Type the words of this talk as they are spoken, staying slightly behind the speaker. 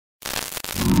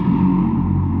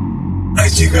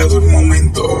llegado el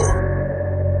momento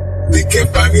de que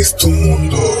apagues tu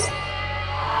mundo,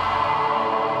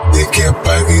 de que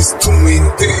apagues tu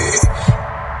mente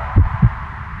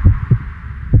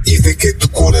y de que tu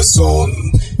corazón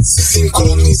se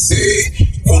sincronice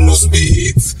con los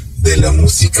beats de la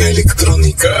música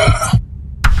electrónica.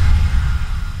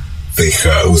 The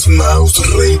House Mouse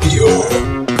Radio.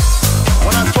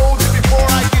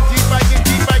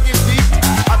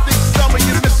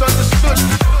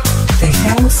 The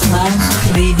House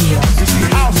Mouse Radio. It's the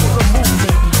house of the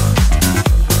movement.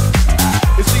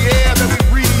 It's the air that we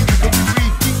breathe because we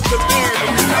breathe deep to air.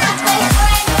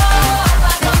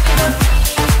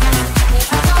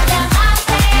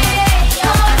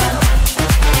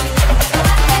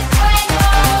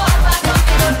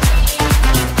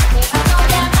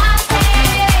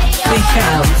 The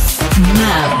House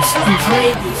Mouse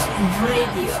Radio.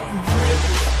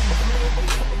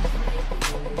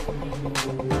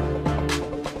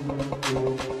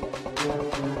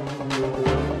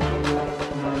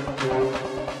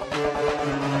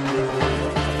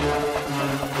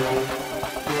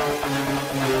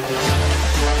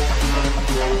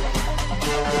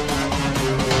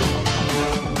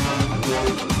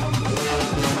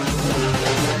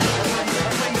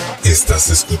 Estás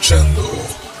escuchando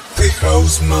The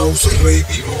House Mouse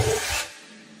Radio.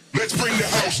 Let's bring the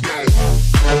house down.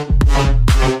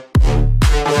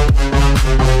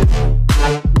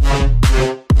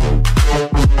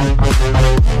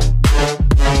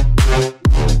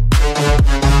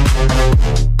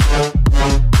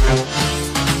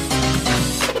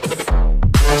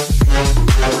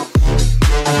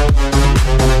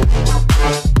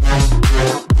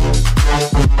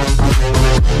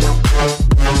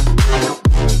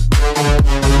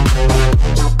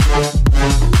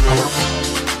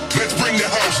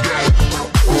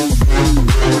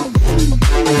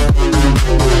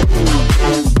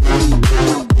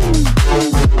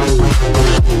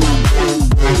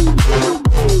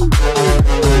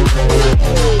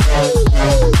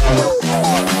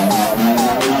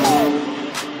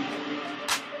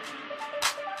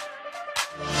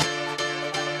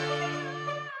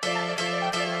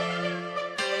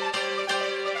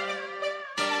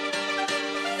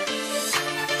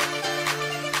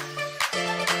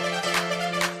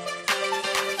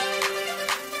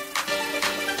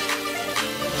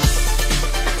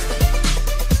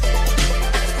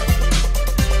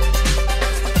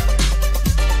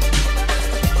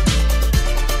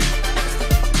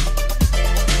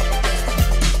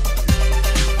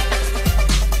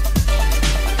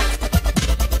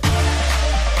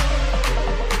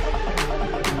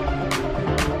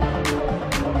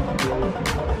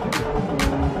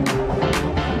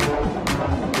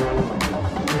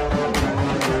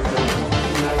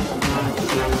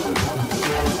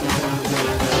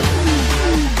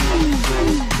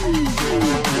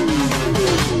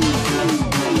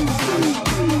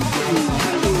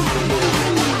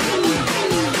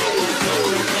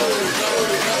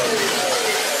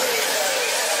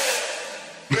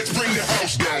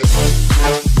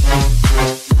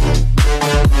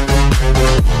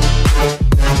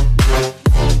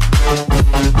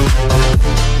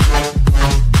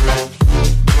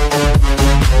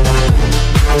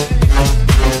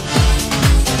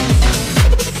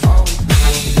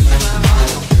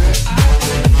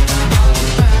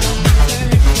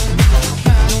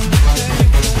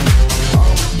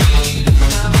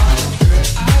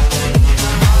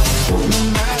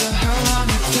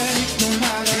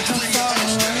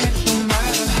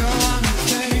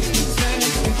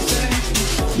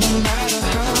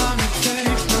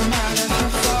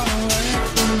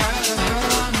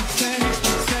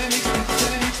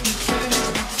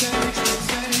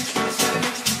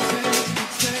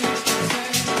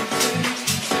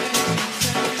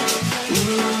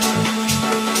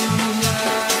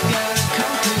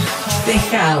 The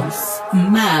House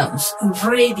Mouse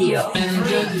Radio.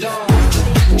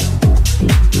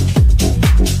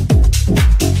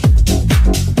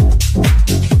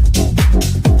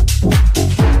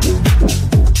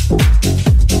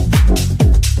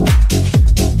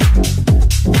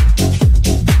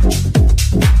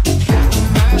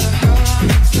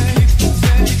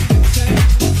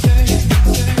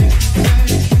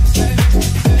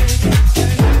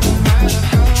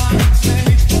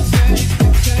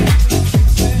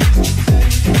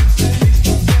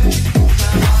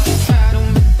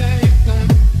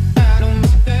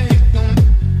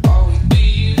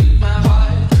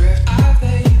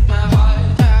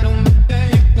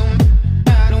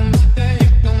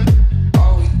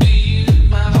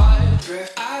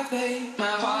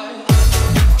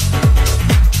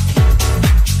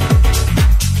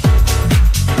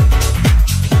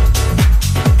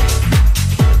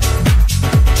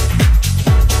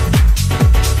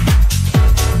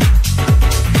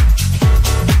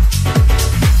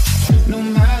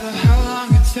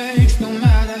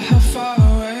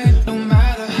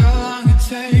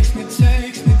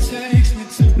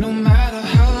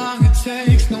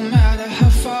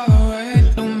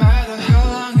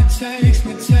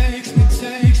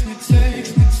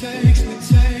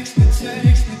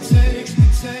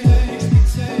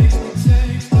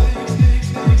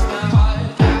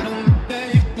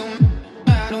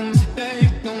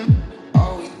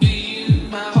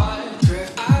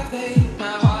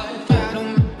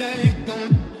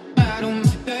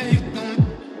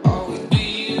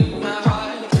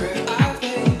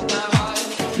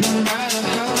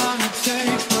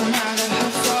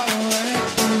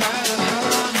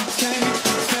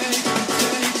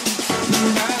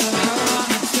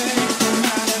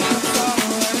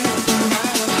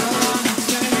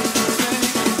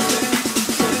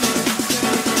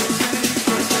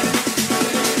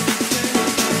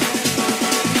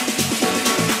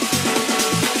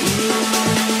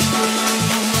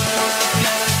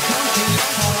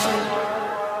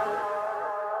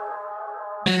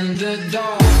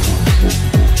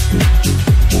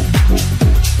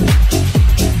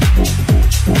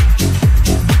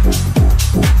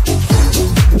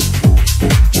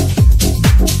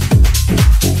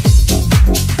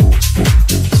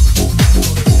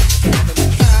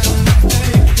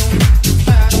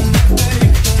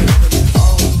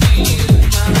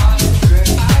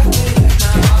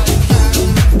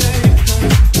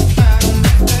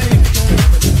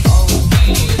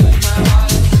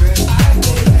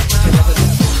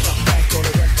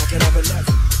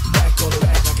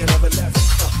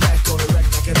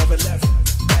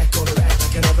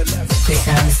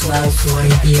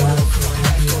 Like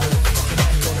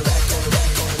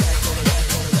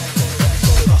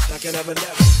I never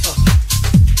left.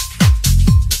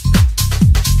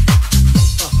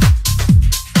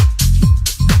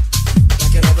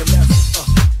 Like I never left.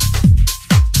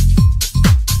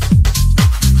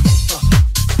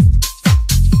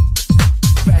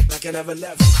 Back like I never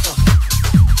left.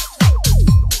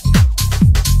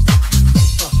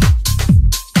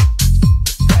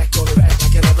 Back on the back like I never left. Back on the back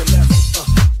like I never left. Back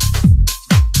on the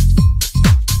back like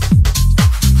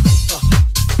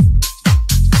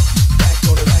I never left. Back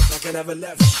on the back like I never left. Back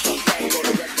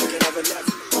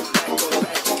on the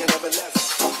back like I never left.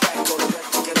 Back on the back like I never left. Back on the back on the like I never left. Like I never left. Back on the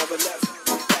back like I never left.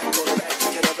 Back on the back like I never left. Back on the back like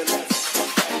I never left.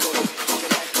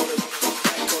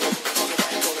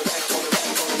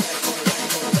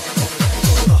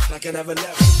 Like I never left. Like I never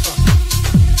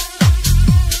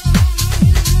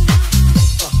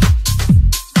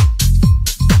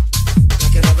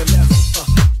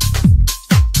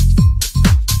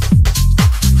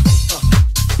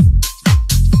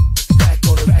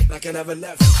Like I never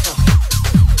left.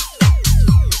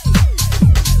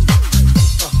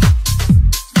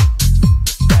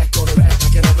 Back on the back like I never left. Back on the back like I never left. Back on the back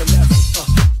like I never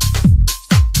left. Back on the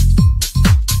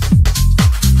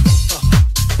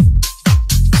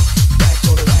back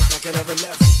like I never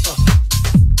left.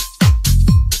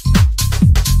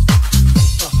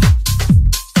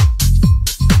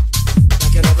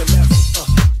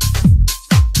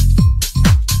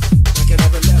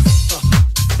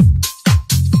 Back on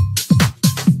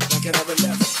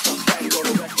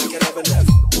the back like I never left.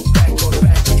 Back on the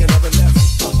back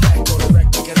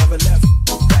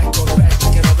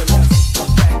like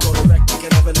I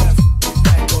never left.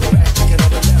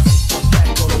 Back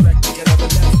on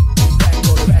the back like I never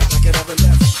left. Back on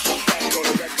the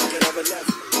back like I never left.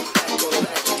 Back on the back like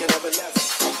I never left.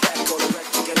 Back on the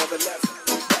back like I never left.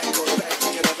 Back on the back like I never left. Back on the back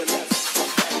like I never left.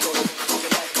 Back on the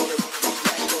back on the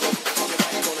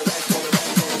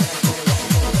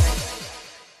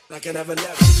like I never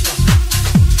left.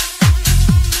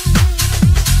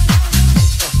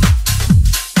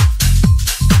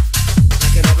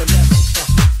 Like I never left.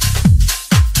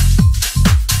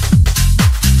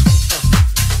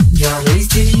 You're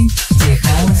listening to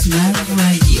House MAAR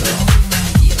Radio.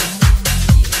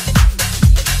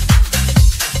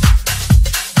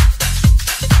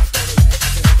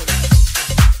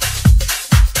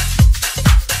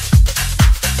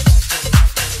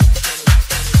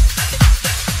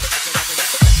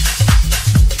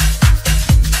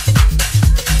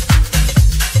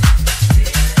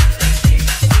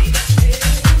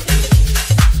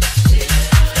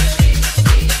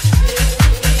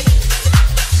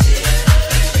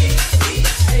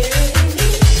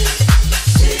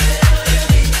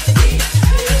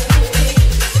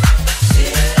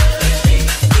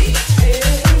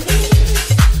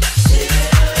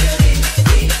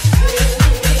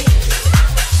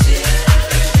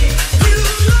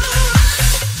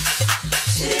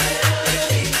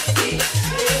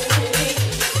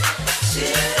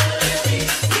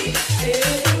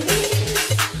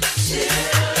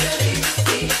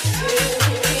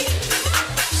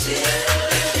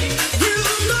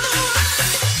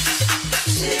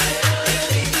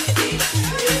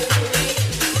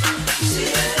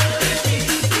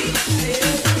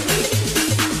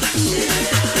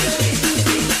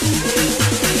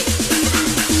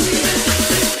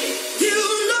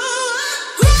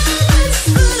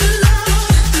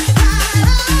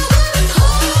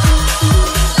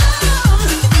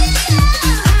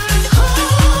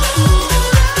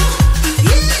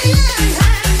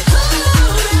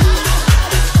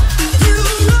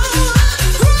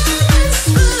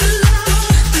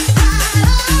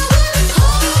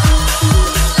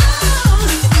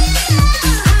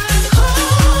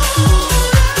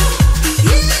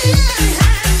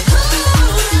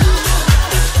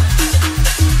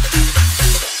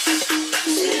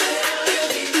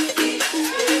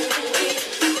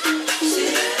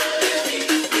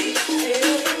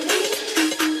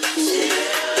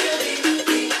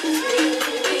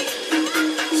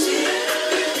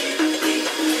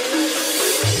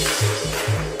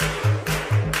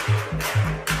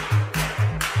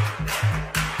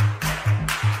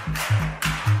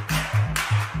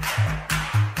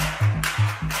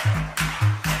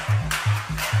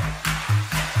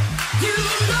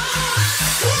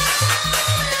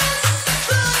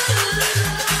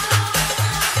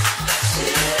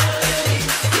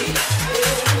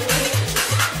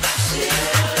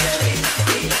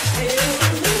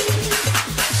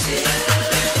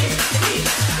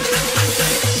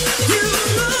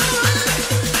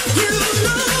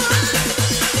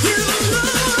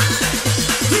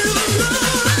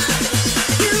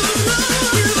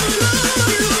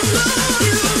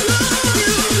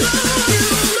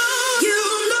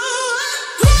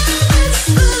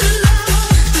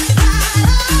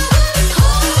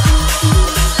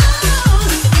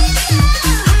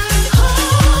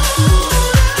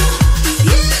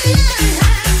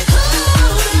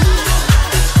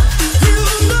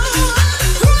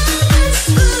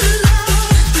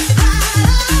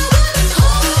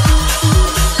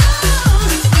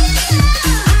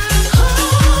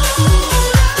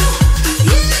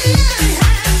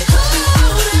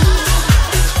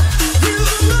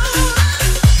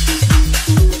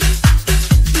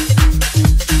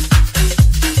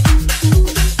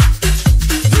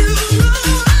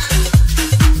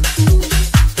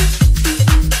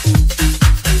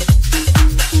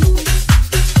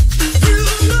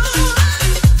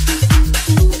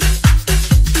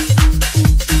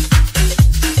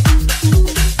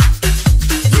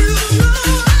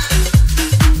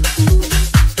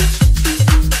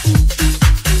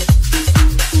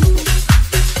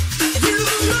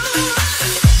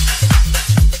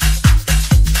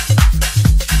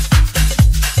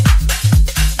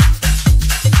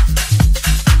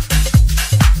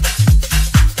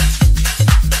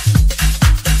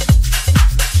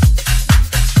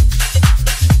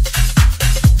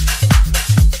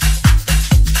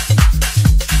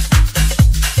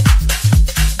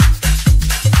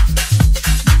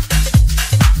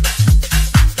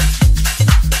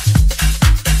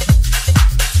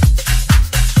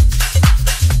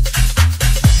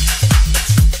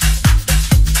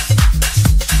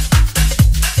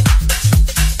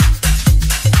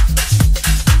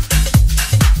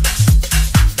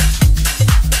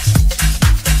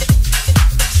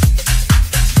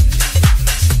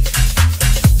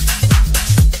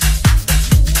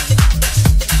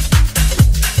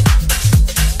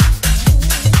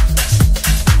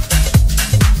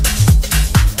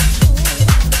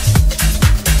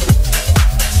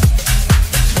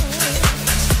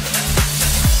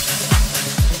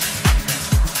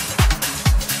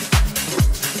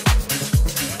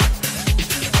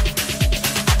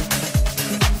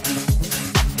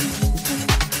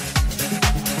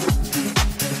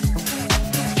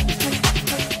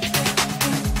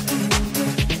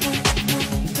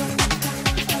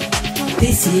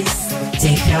 This is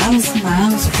the House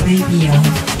Mouse Radio.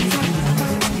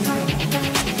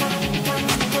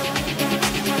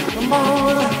 Come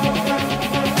on.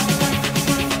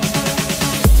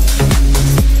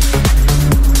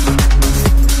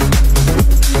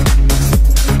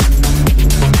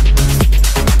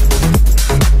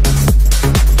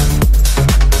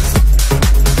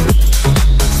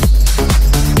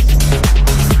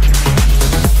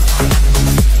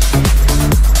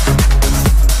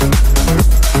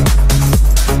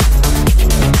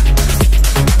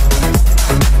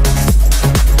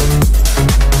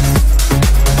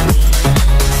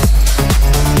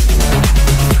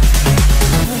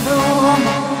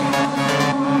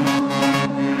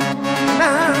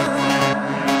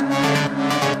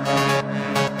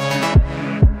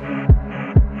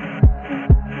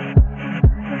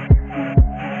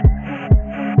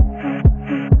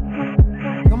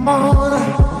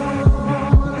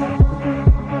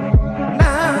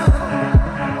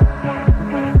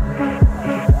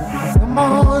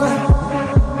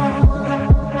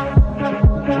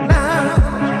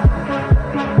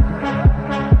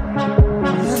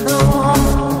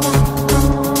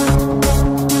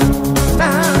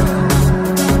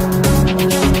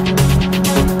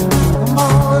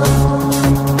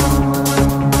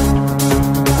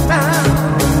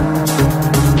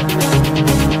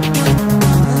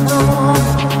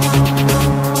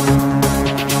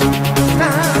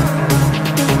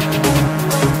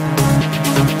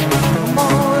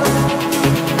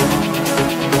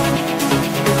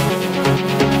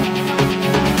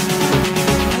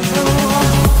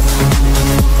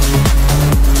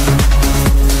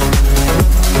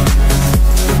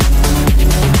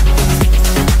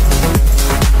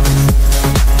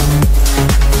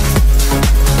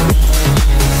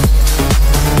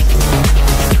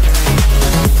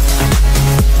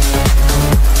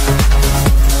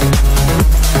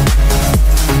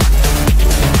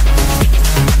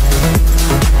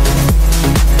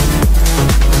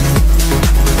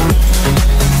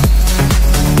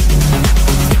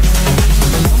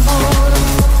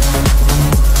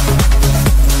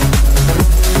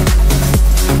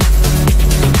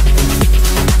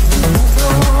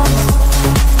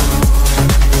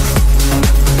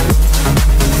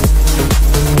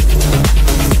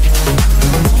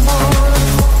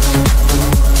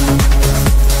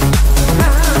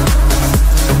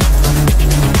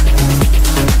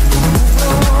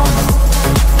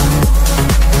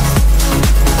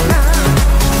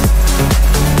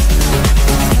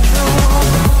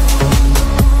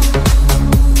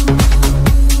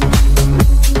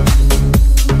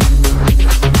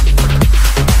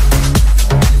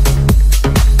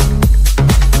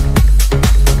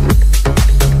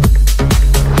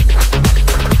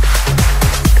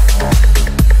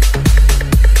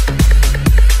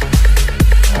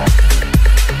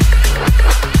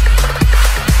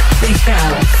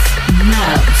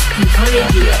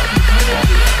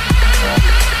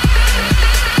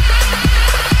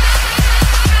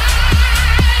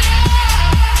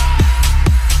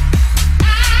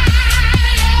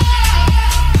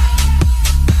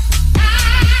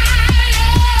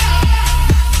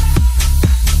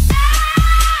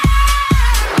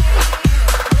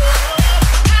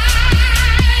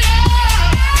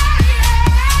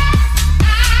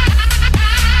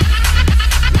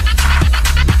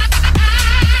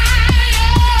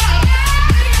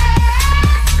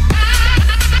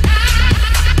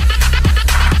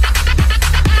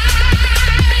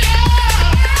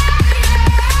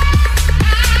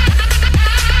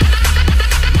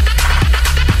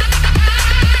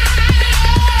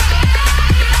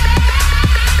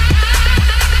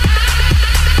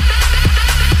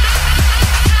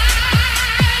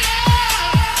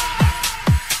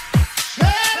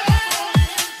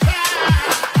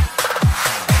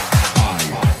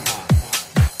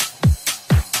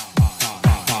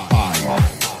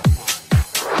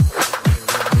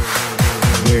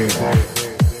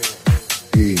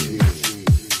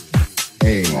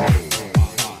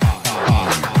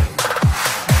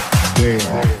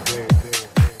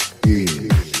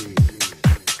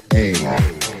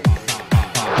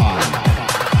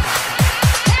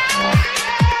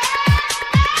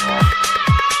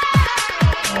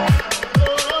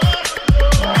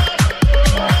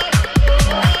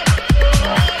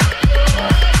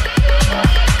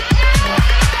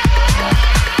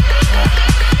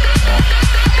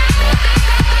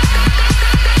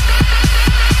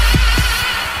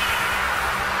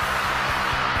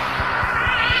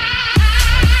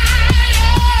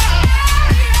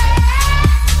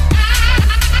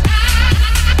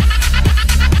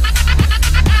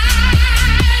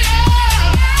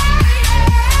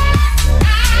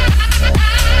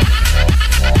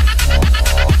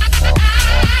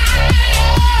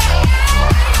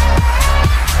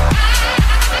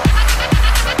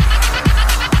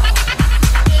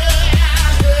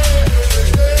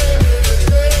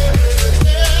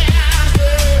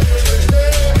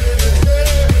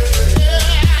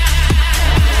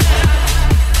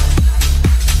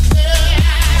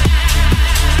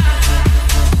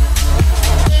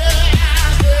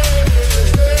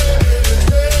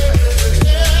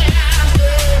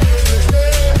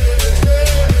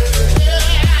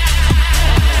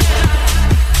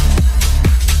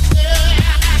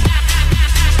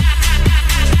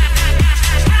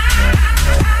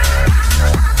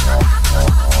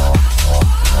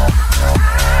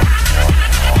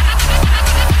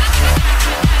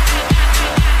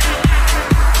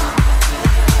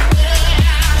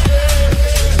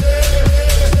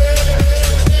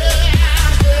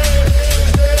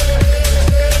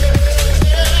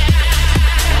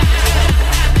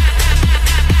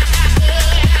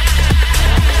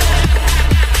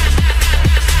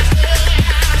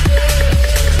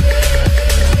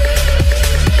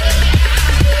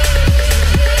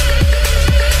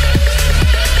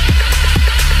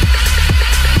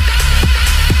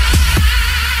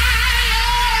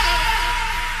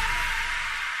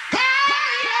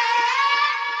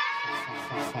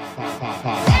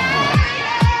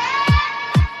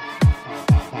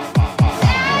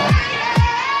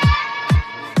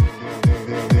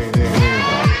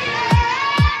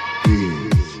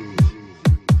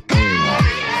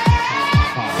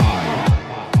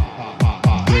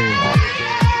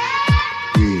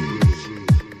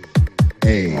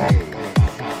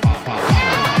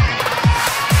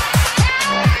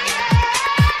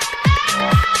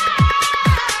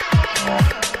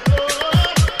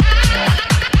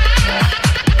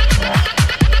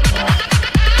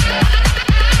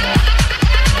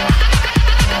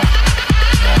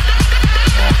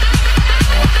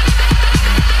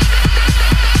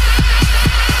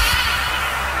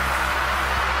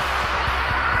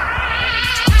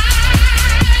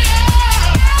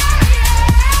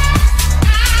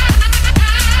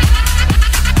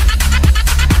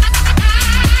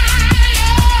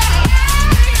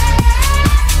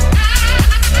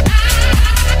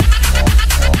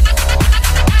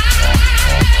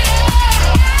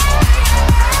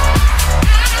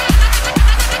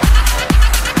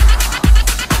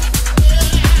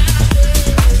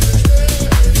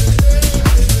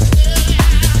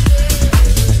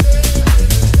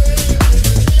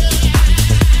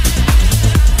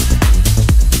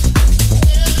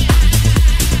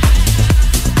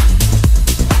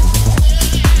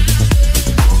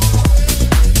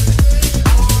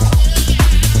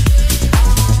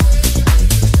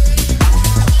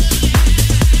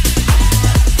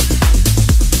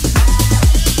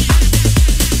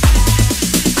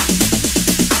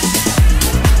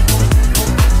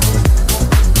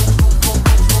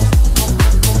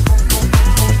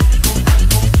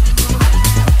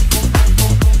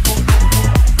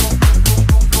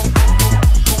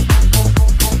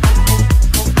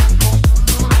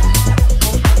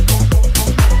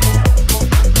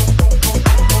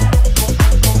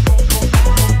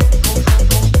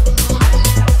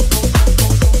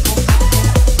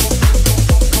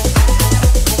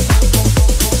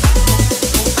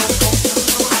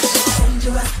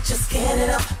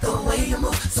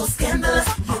 so scandalous.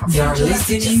 You're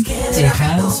listening to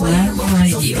House Lab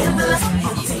Radio.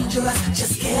 Dangerous,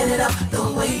 just get it up. The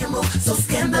way you move, so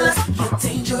scandalous. You're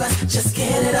dangerous, just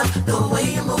get it up. The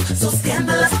way you move, so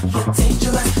scandalous. You're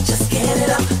dangerous, just get it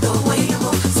up. The way you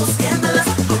move, so scandalous.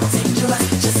 You're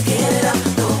dangerous, just get it up.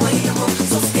 The way you move,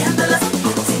 so scandalous. You're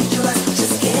dangerous,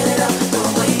 just get it up. The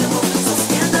way you move,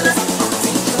 so scandalous. You're dangerous, just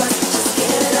get it up. The way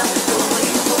you move,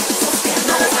 so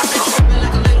scandalous. Like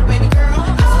a little baby girl,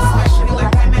 especially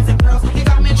like diamonds and pearls. You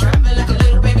got me trembling like a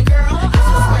little baby girl,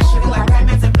 especially like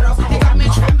diamonds and pearls. You got me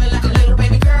trembling like a little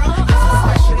baby girl,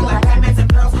 especially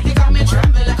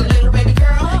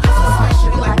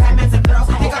like diamonds and pearls. You got me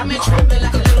trembling like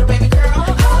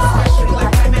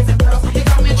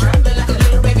a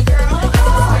little baby girl,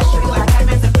 especially like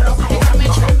diamonds and pearls. You got me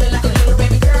trembling like a little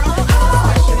baby girl,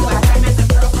 especially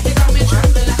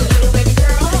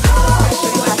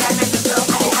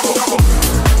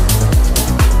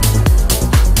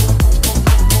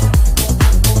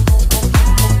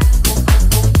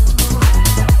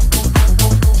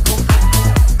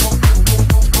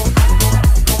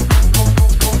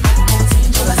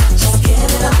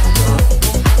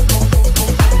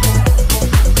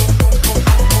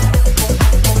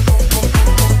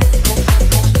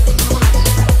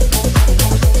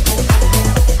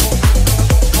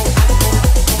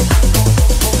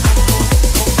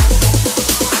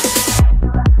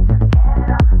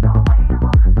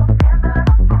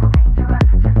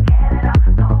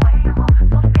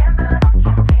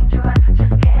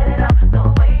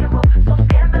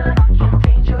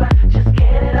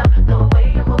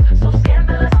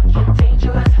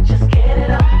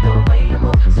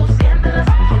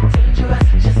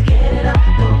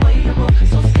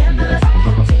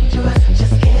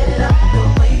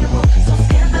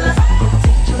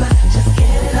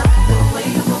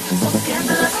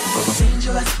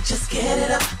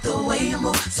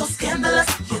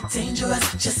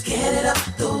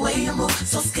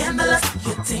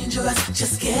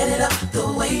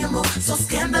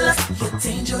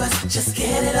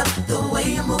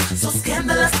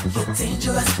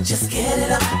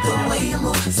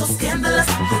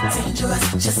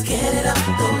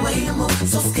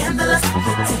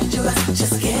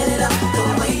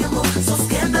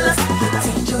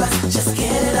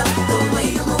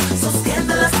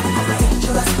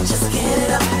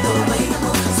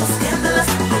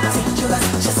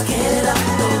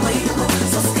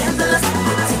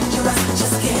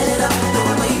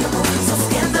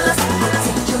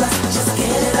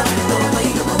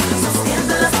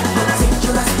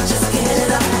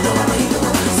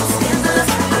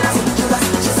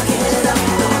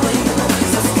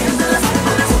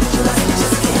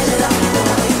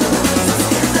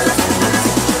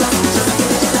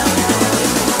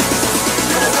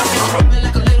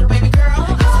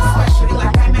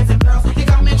diamonds and pearls. You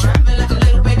got me trembling like a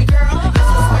little baby girl,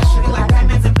 especially like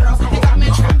diamonds and pearls. You got me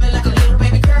trembling like a little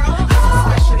baby girl, especially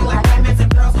like diamonds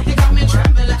and pearls. You got me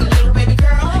trembling like a little baby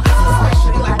girl,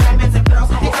 especially like diamonds and pearls.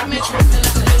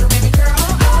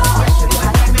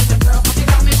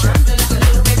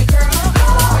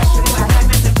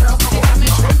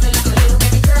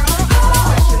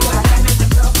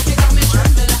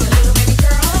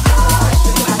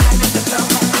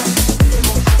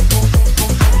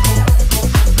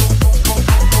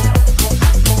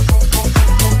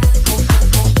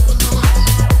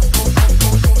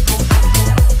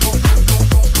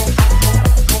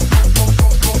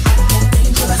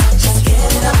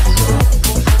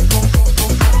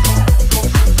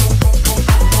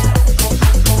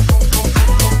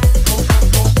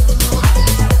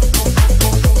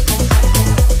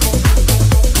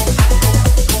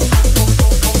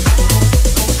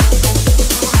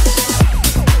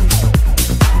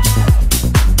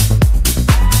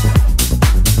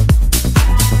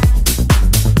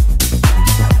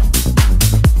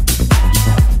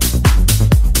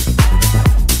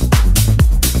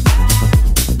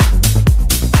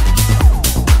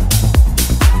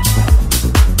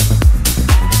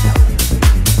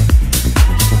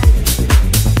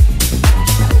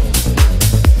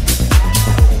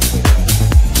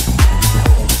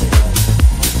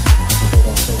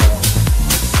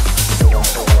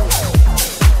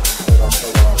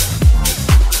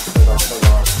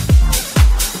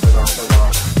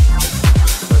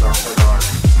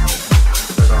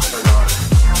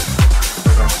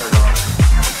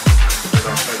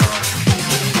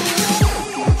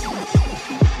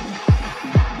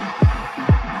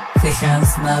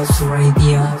 Scandalous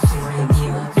Radio.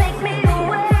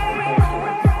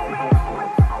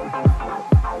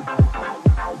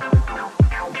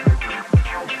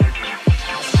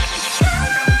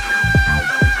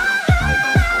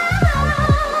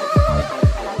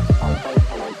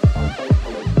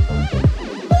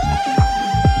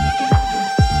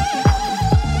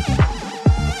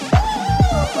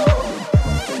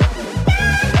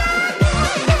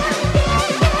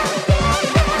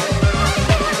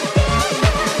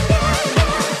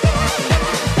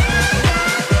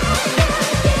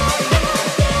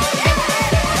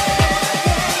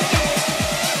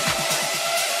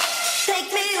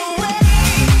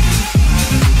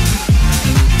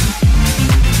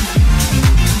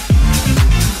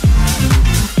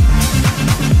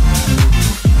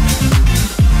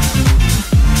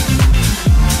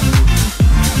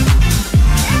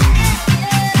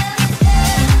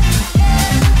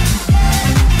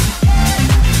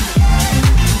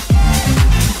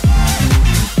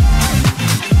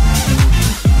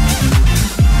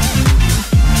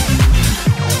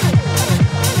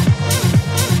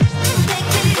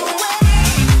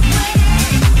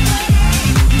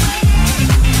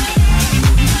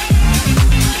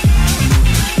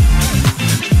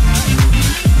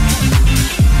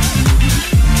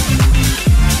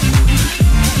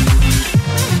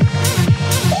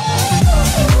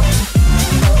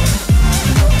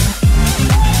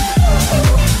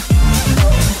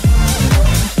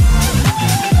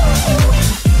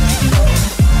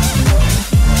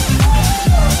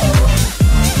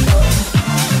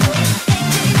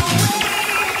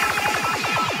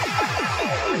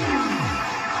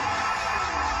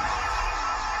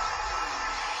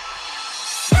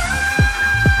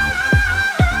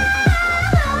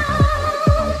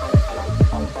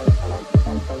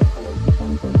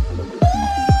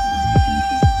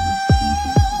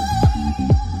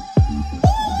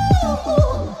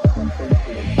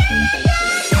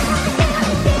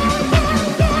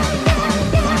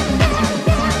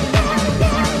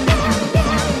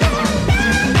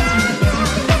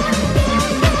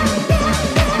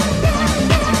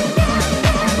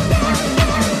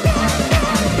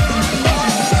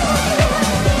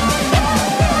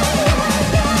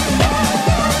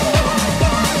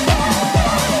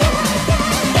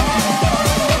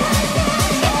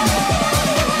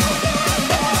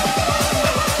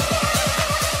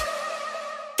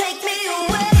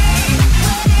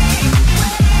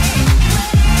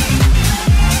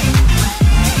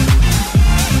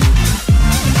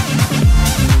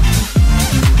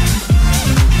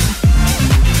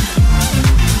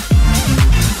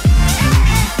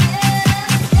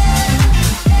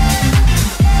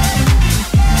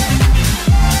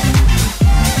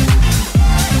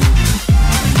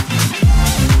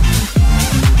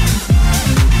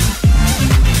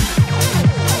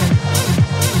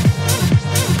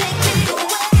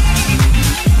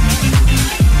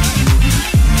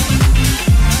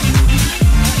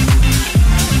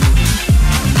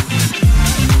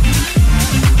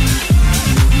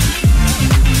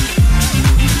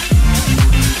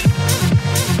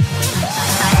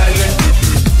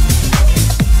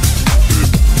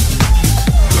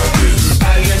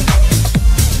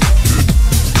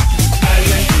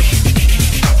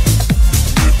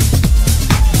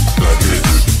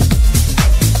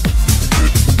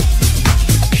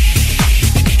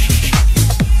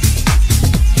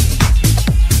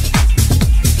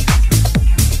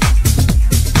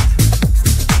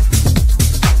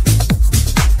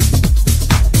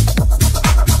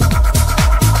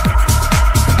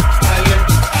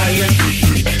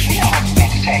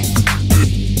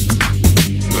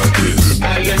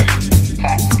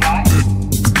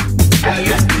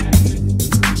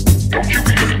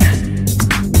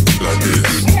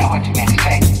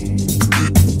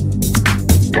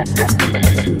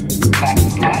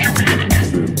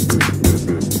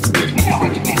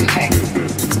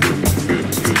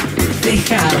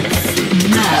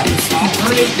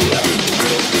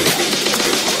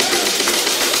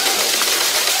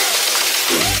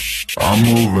 I'm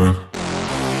moving.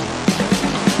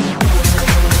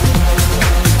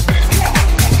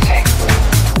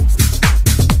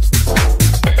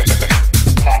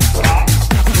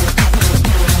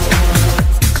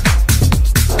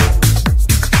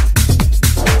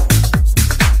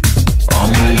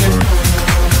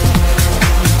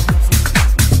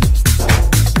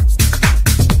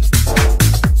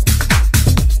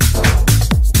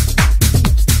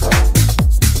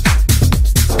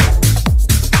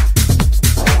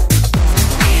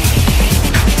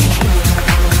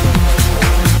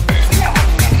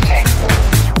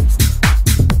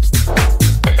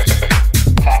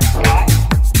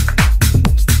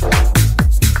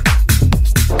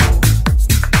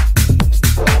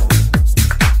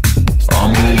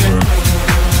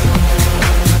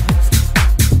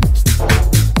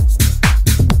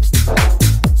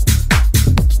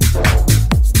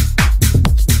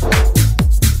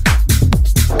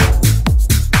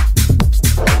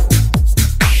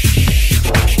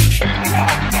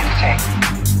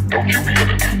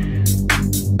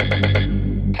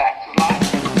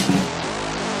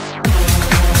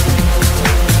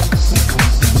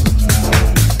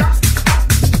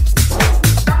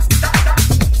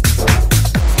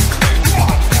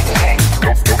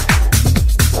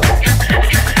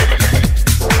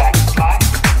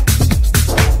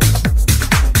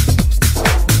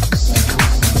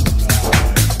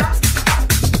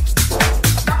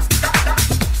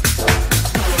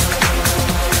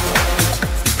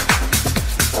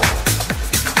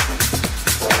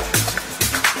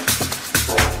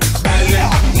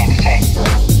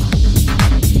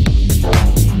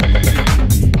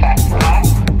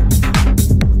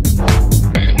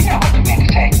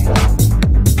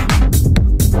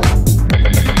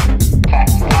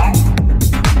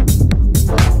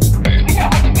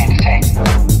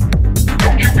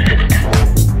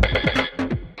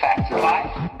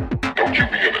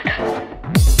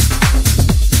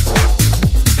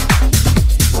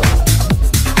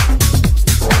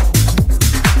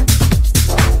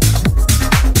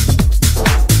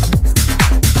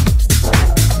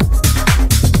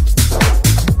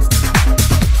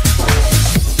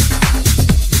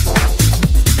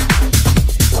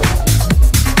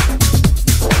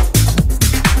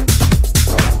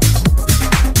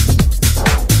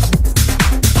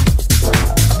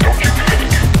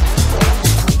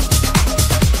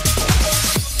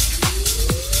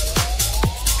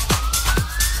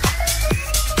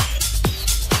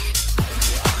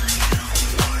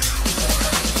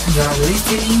 You're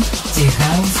listening to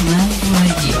House Night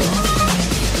Radio.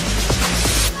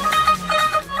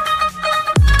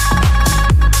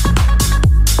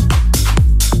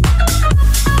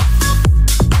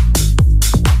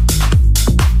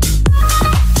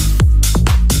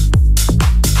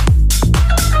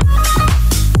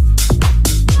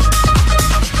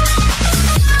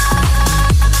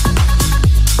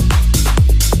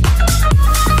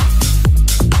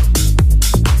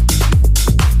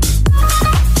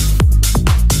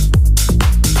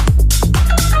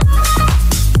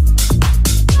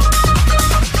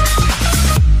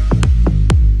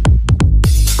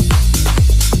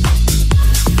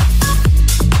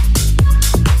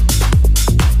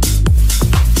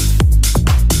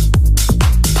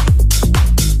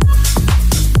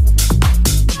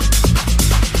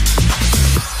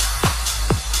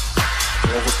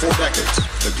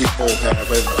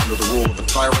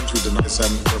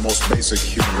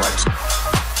 Human rights.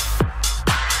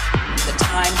 The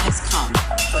time has come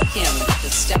for him to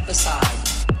step aside.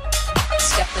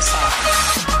 Step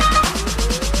aside.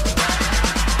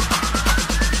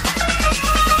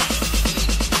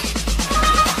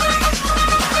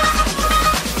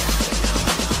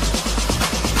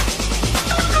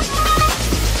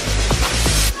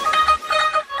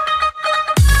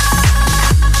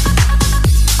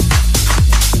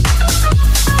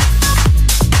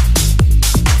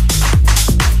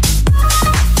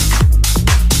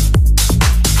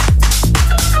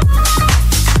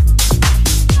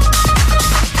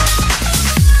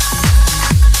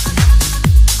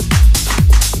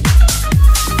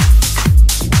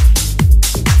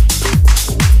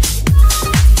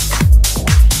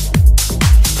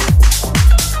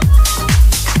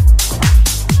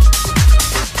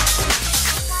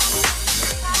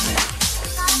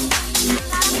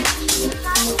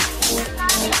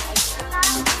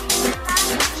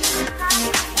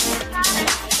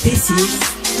 This is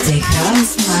the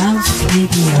House Mouse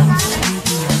Radio.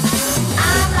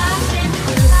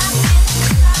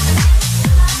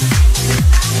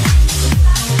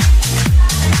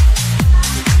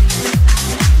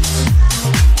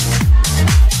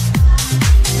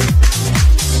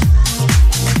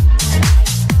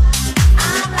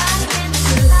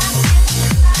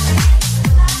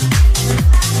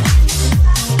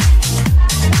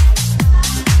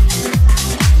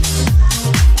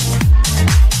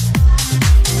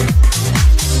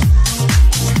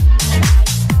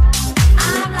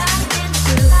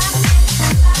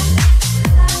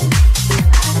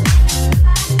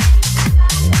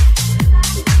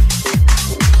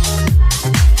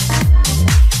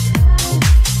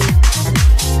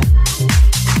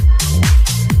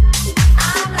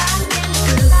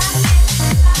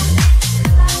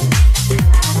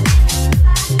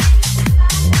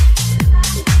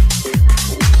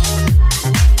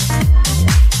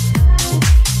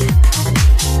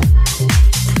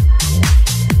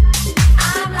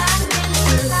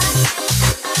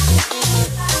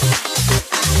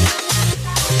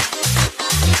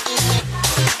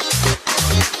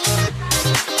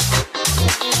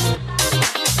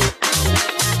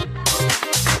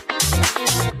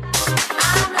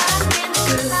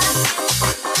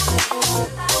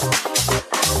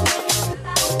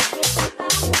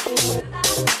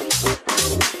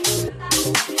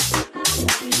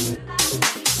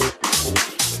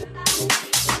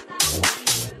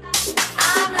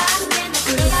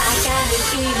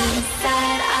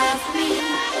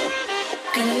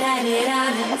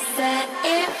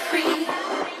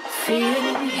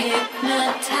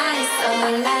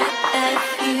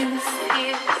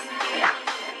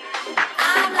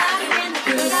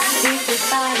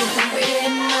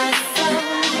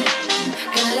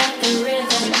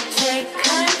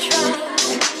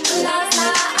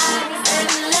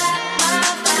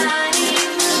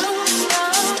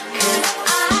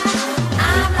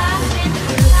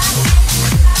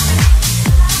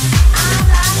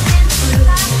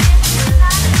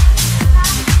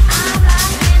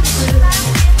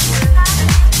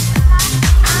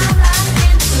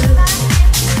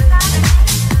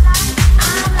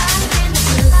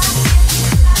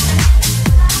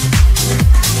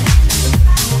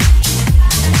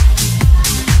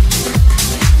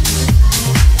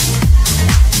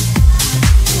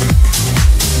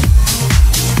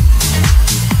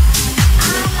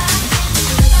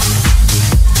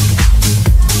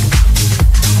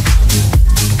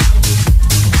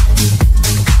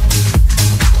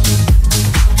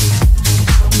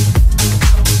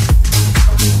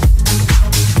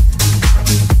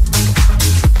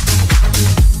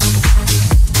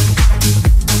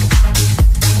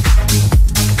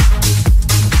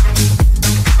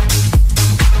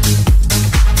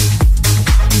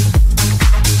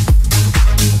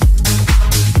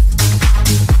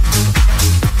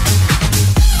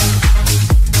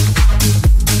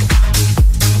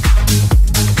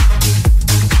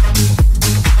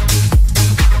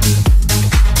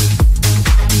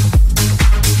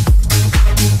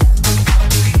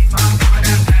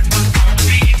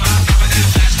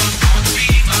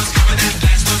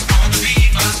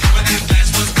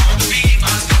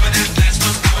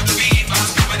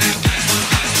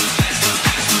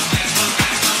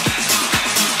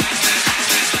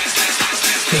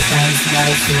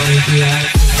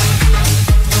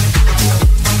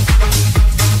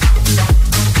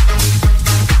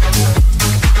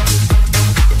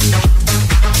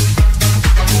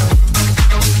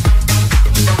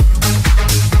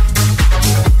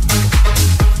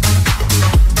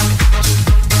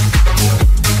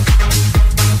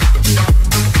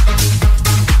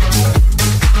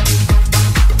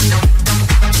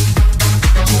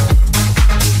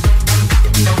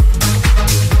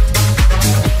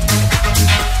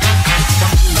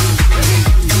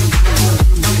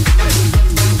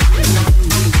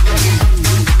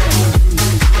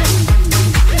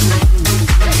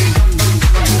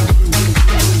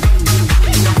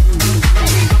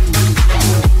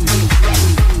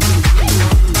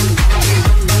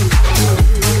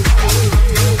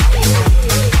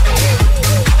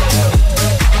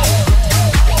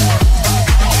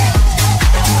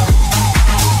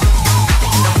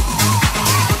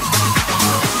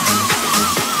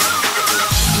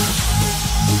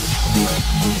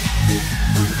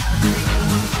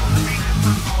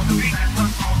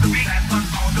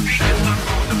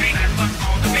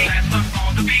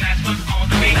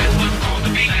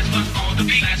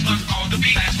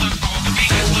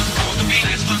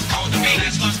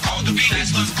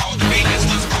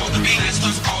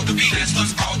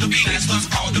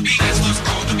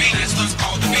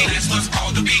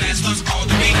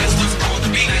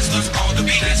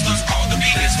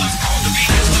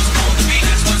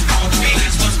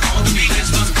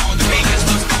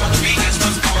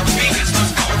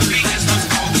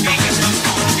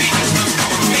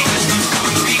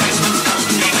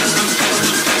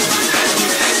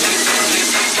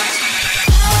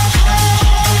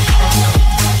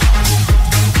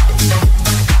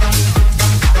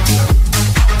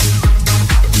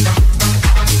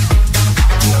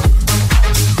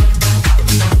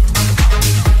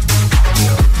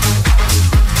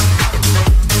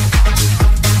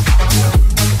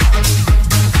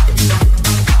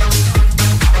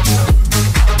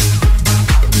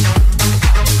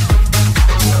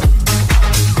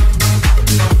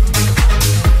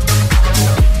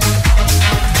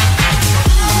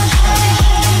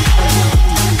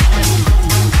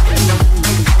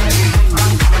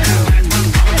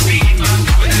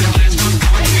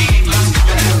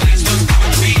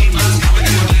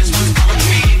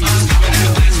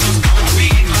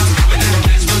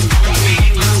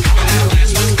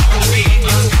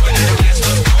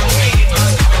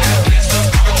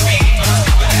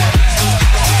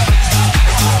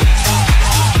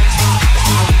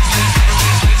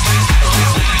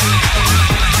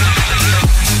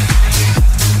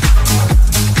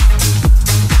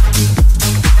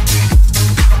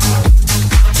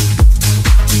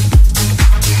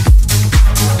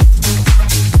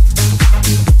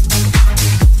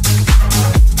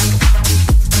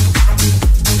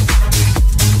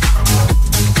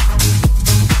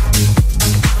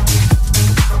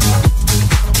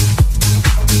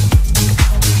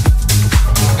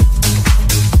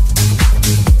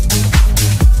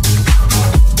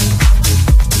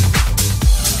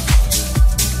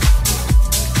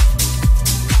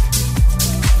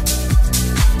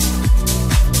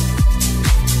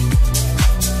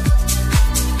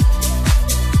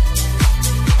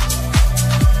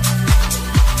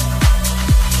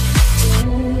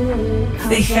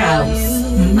 House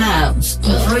Mouse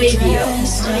Radio.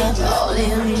 All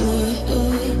in blue,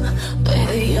 by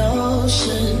the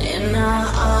ocean in our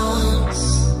arms.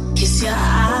 Kiss your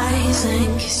eyes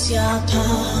and kiss your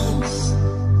palms.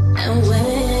 And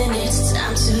when it's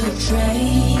time to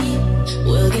pray,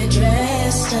 we'll get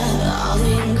dressed up all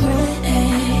in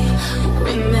gray,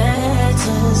 with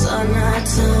metals on our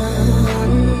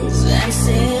tongues and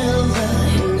silver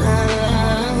in our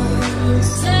lungs.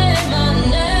 Say my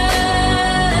name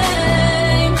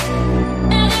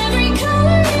and every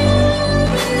color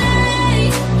illuminate.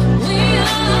 We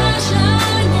are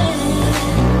shining,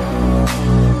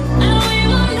 and we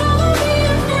will never be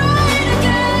afraid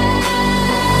again.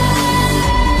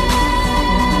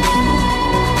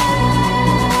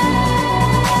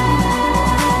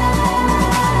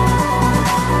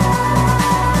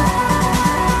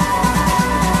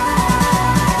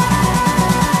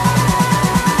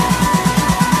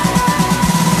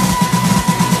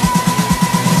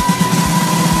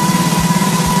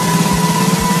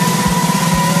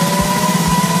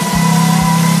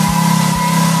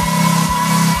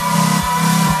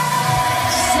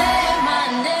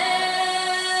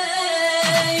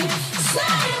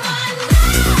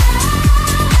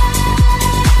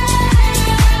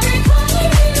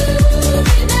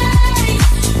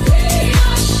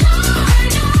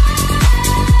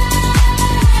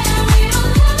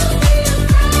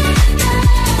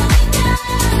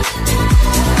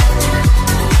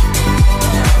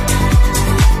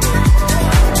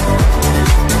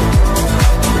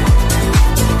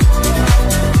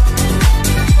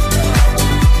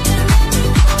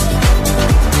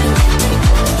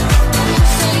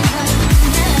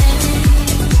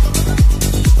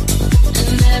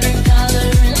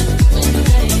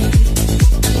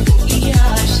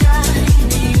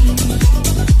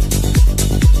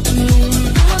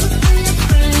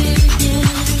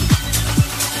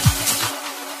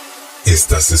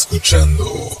 Estás escuchando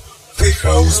The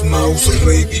House Mouse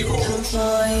Radio.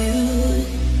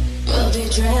 We'll be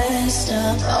dressed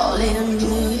up all in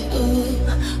blue,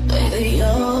 by the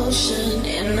ocean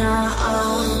in our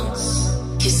arms.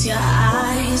 Kiss your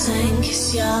eyes and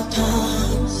kiss your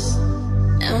palms.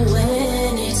 And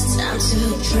when it's time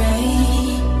to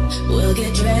pray, we'll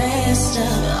get dressed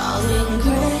up all in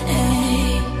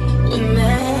gray, with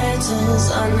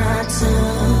metals on our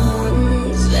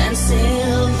tongues and silver